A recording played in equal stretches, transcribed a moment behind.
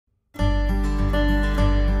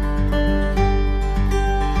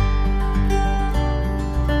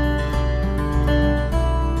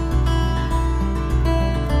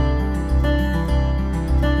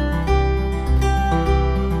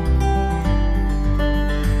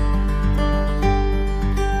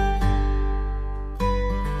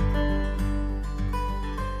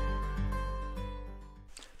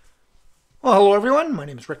Well, hello everyone, my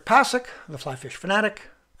name is Rick Passek, the FlyFish Fanatic,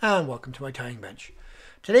 and welcome to my tying bench.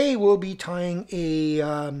 Today we'll be tying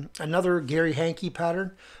another Gary Hanke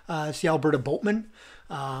pattern. It's the Alberta Boatmen.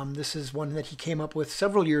 This is one that he came up with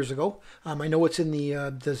several years ago. I know it's in the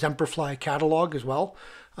Semperfli catalog as well.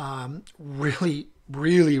 Really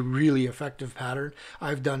effective pattern.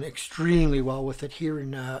 I've done extremely well with it here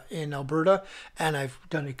in Alberta, and I've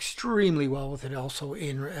done extremely well with it also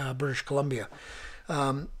in British Columbia.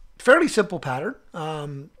 Fairly simple pattern.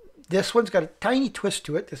 This one's got a tiny twist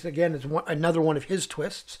to it. This again is another one of his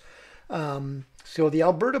twists. So the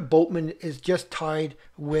Alberta Boatman is just tied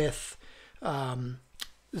with Semperfli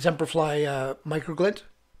microglint,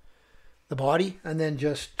 the body, and then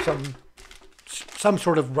just some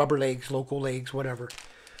sort of rubber legs, local legs, whatever.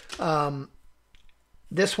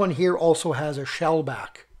 This one here also has a shell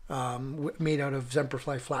back made out of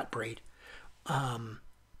Semperfli flat braid.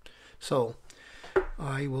 So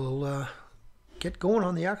I will get going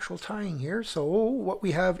on the actual tying here. So what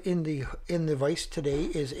we have in the vise today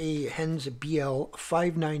is a Hends BL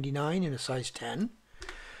 599 in a size 10.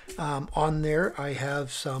 On there I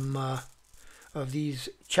have some of these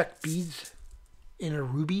check beads in a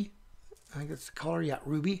ruby. I think that's the color, yeah,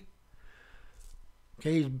 ruby.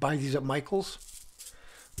 Okay, you buy these at Michael's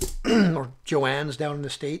or Joann's down in the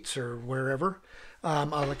States or wherever.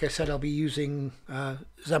 Like I said, I'll be using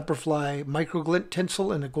Semperfli microglint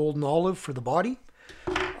tinsel in a golden olive for the body.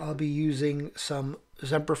 I'll be using some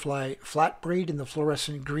Semperfli flat braid in the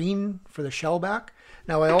fluorescent green for the shell back.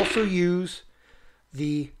 Now I also use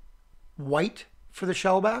the white for the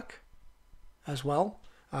shell back as well.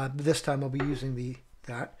 This time I'll be using the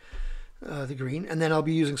green, and then I'll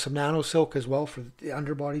be using some Nano silk as well for the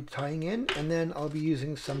underbody tying in, and then I'll be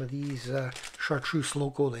using some of these chartreuse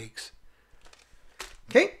loco legs.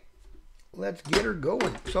 Okay, let's get her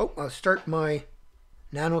going. So I'll start my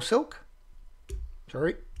Nano silk.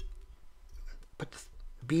 Sorry, put the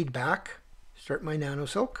bead back. Start my Nano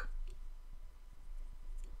silk.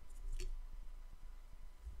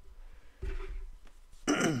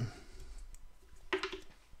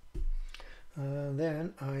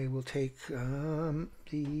 Then I will take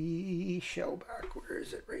the shell back. Where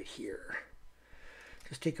is it? Right here.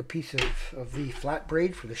 Just take a piece of the flat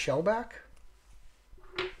braid for the shell back.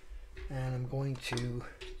 And I'm going to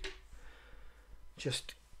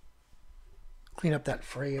just clean up that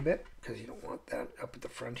fray a bit because you don't want that up at the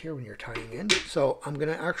front here when you're tying in. So I'm going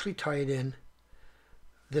to actually tie it in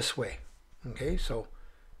this way. Okay, so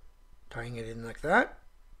tying it in like that,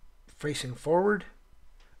 facing forward,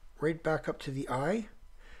 right back up to the eye,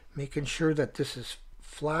 making sure that this is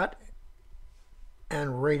flat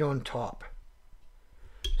and right on top.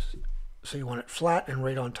 So you want it flat and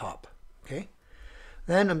right on top. Okay.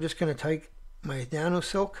 Then I'm just going to take my Nano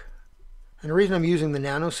silk, and the reason I'm using the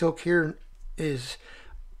Nano silk here is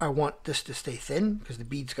I want this to stay thin because the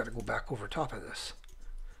bead's got to go back over top of this.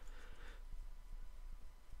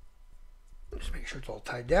 Just make sure it's all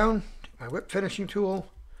tied down. Take my whip finishing tool,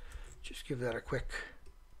 just give that a quick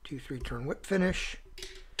 2-3 turn whip finish.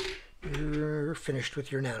 You're finished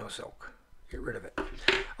with your Nano silk. Get rid of it.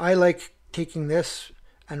 I like taking this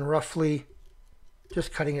and roughly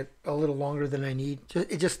just cutting it a little longer than I need.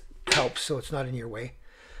 It just helps so it's not in your way.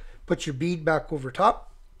 Put your bead back over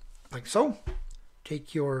top, like so.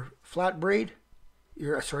 Take your flat braid,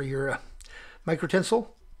 your micro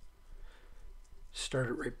tinsel. Start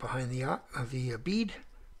it right behind the bead.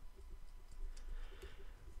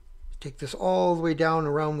 Take this all the way down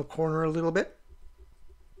around the corner a little bit.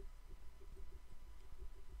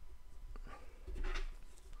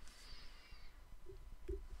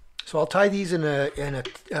 So I'll tie these in a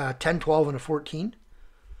 10, 12, and a 14.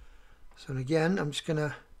 So again, I'm just going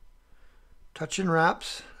to touch and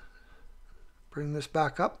wraps. Bring this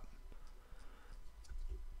back up.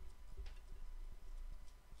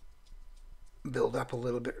 Build up a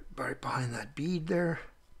little bit right behind that bead there.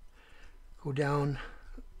 Go down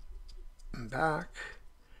and back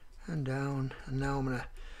and down. And now I'm going to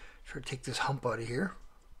try to take this hump out of here.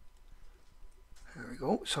 There we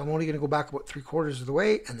go. So I'm only going to go back about 3/4 of the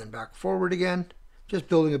way and then back forward again, just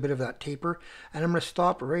building a bit of that taper. And I'm going to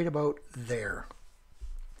stop right about there.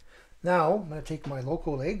 Now I'm going to take my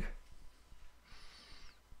loco leg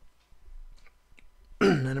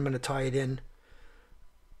and I'm going to tie it in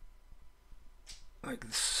like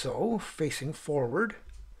so, facing forward.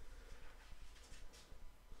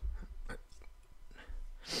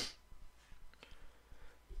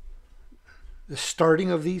 The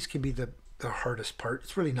starting of these can be the hardest part.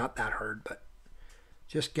 It's really not that hard, but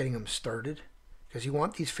just getting them started, because you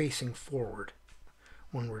want these facing forward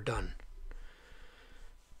when we're done.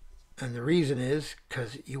 And the reason is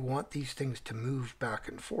because you want these things to move back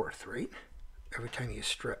and forth, right? Every time you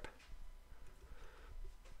strip.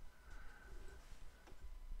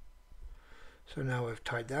 So now I've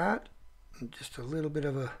tied that, and just a little bit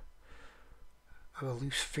of a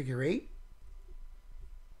loose figure eight.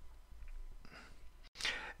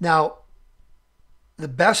 Now, the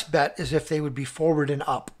best bet is if they would be forward and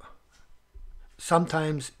up.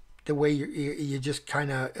 Sometimes the way you just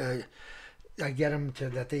kind of, I get them to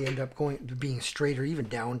that they end up going to being straight or even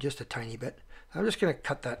down just a tiny bit. I'm just going to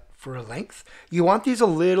cut that for a length. You want these a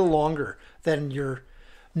little longer than your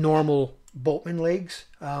normal boatman legs.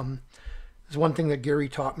 There's one thing that Gary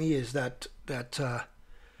taught me is that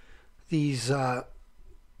these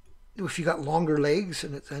if you got longer legs,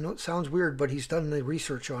 and I know it sounds weird, but he's done the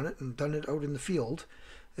research on it and done it out in the field.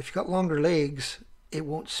 If you got longer legs, it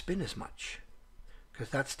won't spin as much, because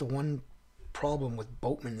that's the one problem with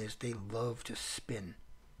boatmen is they love to spin.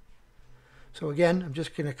 So again, I'm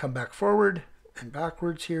just going to come back forward and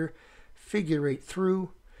backwards here, figure eight through.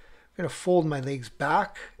 I'm going to fold my legs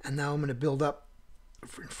back, and now I'm going to build up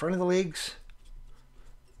in front of the legs.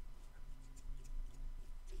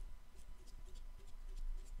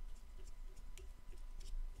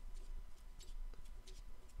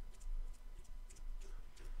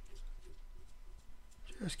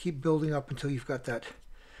 Just keep building up until you've got that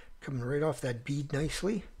coming right off that bead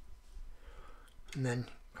nicely. And then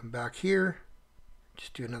come back here,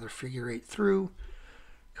 just do another figure eight through,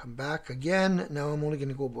 come back again. Now I'm only going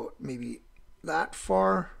to go about maybe that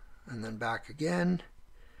far, and then back again,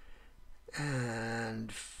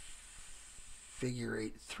 and figure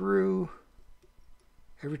eight through.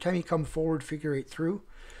 Every time you come forward, figure eight through,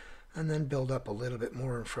 and then build up a little bit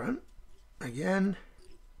more in front again.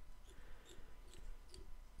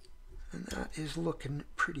 And that is looking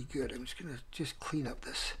pretty good. I'm just going to just clean up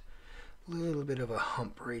this little bit of a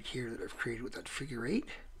hump right here that I've created with that figure eight.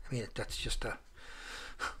 I mean, that's just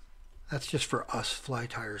for us fly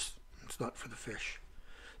tyers. It's not for the fish.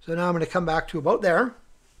 So now I'm going to come back to about there.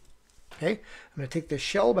 Okay, I'm going to take this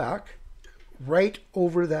shell back right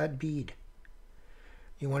over that bead.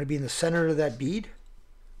 You want to be in the center of that bead.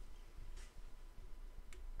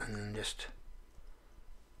 And then just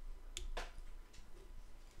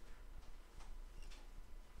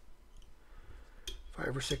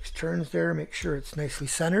five or six turns there, make sure it's nicely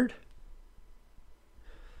centered.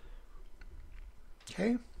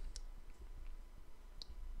 Okay.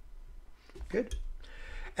 Good.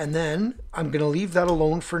 And then I'm going to leave that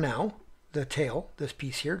alone for now, the tail, this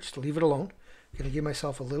piece here, just to leave it alone. I'm going to give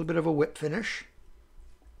myself a little bit of a whip finish.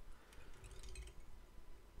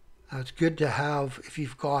 Now it's good to have, if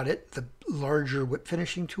you've got it, the larger whip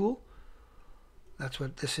finishing tool. That's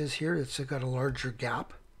what this is here. It's got a larger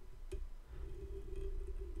gap.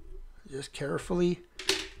 Just carefully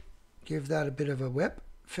give that a bit of a whip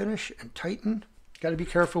finish and tighten. Got to be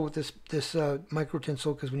careful with this micro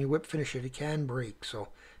tinsel, because when you whip finish it, it can break. So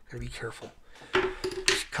got to be careful.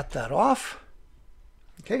 Just cut that off.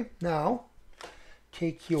 Okay, now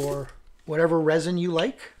take your whatever resin you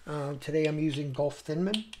like. Today I'm using Gulf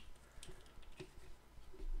Thinman.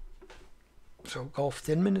 So Gulf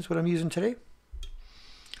Thinman is what I'm using today.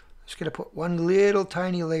 Just going to put one little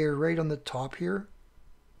tiny layer right on the top here.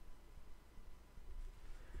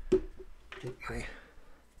 Take my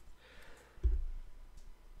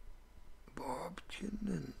bobkin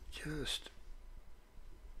and just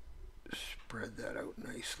spread that out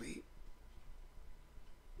nicely.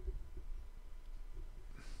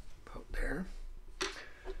 About there.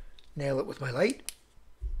 Nail it with my light.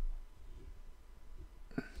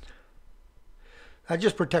 That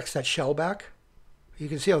just protects that shell back. You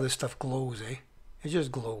can see how this stuff glows, eh? It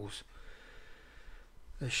just glows.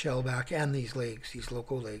 The shell back and these legs, these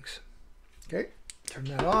loco legs. Okay, turn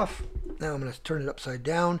that off. Now I'm going to turn it upside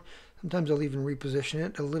down. Sometimes I'll even reposition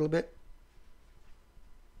it a little bit.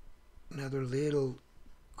 Another little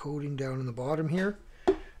coating down in the bottom here.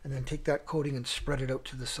 And then take that coating and spread it out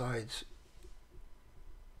to the sides.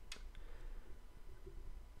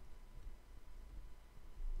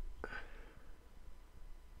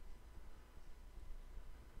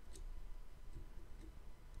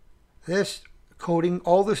 This coating,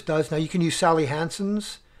 all this does, now you can use Sally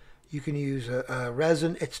Hansen's. You can use a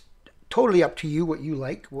resin. It's totally up to you what you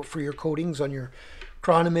like for your coatings on your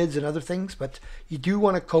chronomids and other things. But you do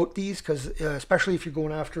want to coat these because, especially if you're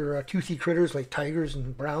going after toothy critters like tigers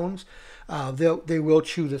and browns, they will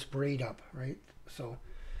chew this braid up, right? So,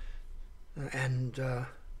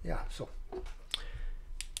 yeah, so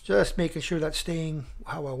just making sure that's staying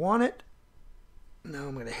how I want it. Now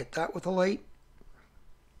I'm going to hit that with a light.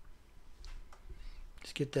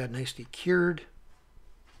 Just get that nicely cured.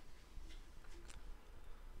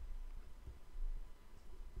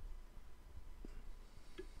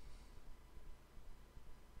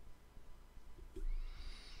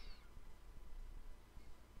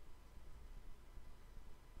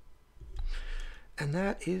 And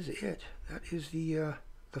that is it. That is the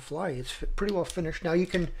fly. It's pretty well finished. Now you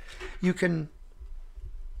can.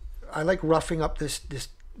 I like roughing up this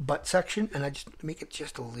butt section, and I just make it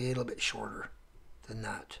just a little bit shorter than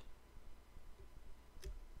that.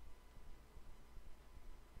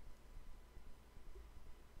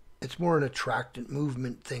 It's more an attractant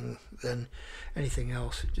movement thing than anything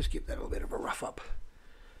else. Just give that a little bit of a rough up.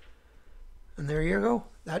 And there you go.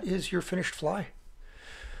 That is your finished fly.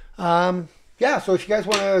 Yeah, so if you guys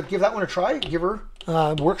want to give that one a try, give her.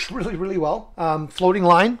 Works really, really well. Floating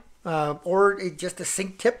line or just a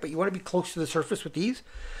sink tip, but you want to be close to the surface with these.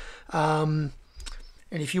 And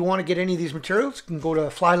if you want to get any of these materials, you can go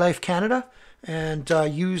to Fly Life Canada and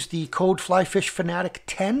use the code FlyFish Fanatic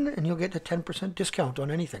 10, and you'll get a 10% discount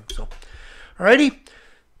on anything. So, alrighty.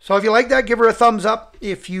 So if you like that, give her a thumbs up.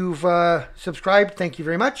 If you've subscribed, thank you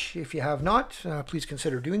very much. If you have not, please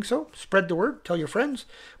consider doing so. Spread the word. Tell your friends.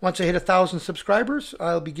 Once I hit 1,000 subscribers,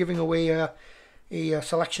 I'll be giving away a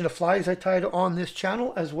selection of flies I tied on this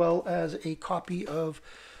channel, as well as a copy of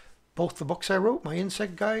both the books I wrote, my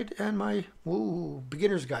insect guide and my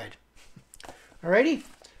beginner's guide. Alrighty.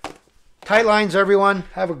 Tight lines, everyone.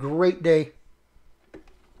 Have a great day.